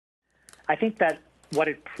I think that what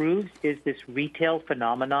it proves is this retail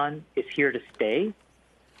phenomenon is here to stay.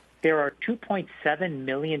 There are 2.7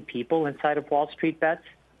 million people inside of Wall Street Bets.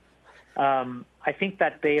 I think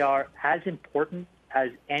that they are as important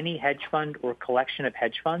as any hedge fund or collection of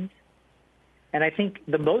hedge funds. And I think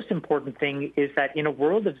the most important thing is that in a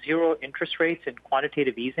world of zero interest rates and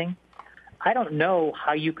quantitative easing, I don't know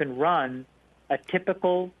how you can run a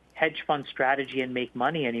typical hedge fund strategy and make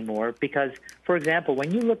money anymore. Because, for example,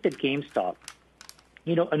 when you looked at GameStop,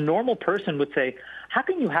 a normal person would say, how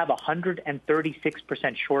can you have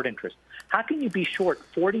 136% short interest? How can you be short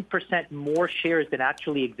 40% more shares than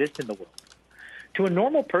actually exist in the world? To a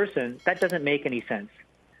normal person, that doesn't make any sense.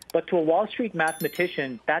 But to a Wall Street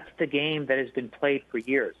mathematician, that's the game that has been played for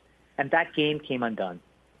years. And that game came undone.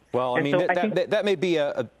 Well, I mean, that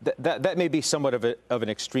may be somewhat of an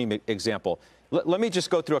extreme example. Let me just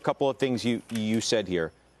go through a couple of things you said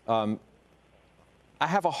here. I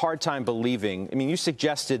have a hard time believing. I mean, you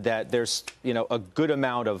suggested that there's, a good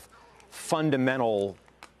amount of fundamental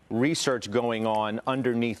research going on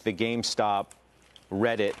underneath the GameStop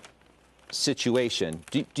Reddit situation.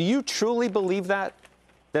 Do you truly believe that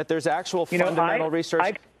there's actual fundamental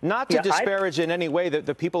research? Not to disparage in any way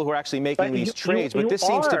the people who are actually making these trades, but this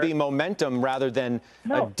seems to be momentum rather than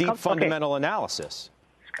a deep fundamental analysis.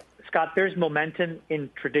 Scott, there's momentum in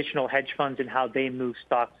traditional hedge funds and how they move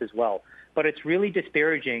stocks as well. But it's really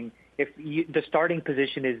disparaging if the starting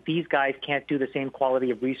position is these guys can't do the same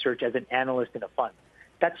quality of research as an analyst in a fund.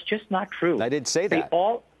 That's just not true. I didn't say that.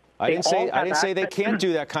 I didn't say they can't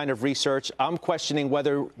do that kind of research. I'm questioning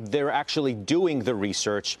whether they're actually doing the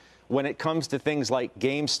research when it comes to things like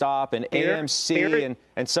GameStop and AMC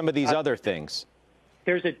and some of these other things.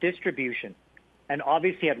 There's a distribution. And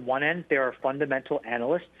obviously at one end, there are fundamental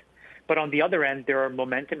analysts. But on the other end, there are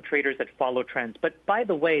momentum traders that follow trends. But by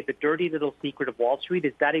the way, the dirty little secret of Wall Street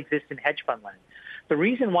is that exists in hedge fund land. The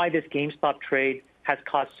reason why this GameStop trade has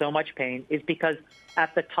caused so much pain is because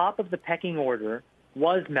at the top of the pecking order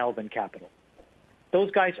was Melvin Capital.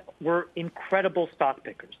 Those guys were incredible stock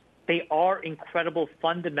pickers. They are incredible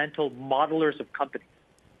fundamental modelers of companies.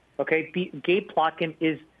 Okay, Gabe Plotkin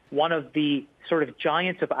is one of the sort of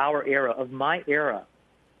giants of our era, of my era,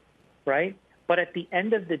 right? But at the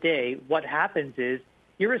end of the day, what happens is,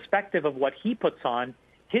 irrespective of what he puts on,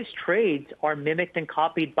 his trades are mimicked and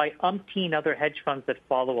copied by umpteen other hedge funds that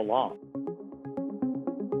follow along.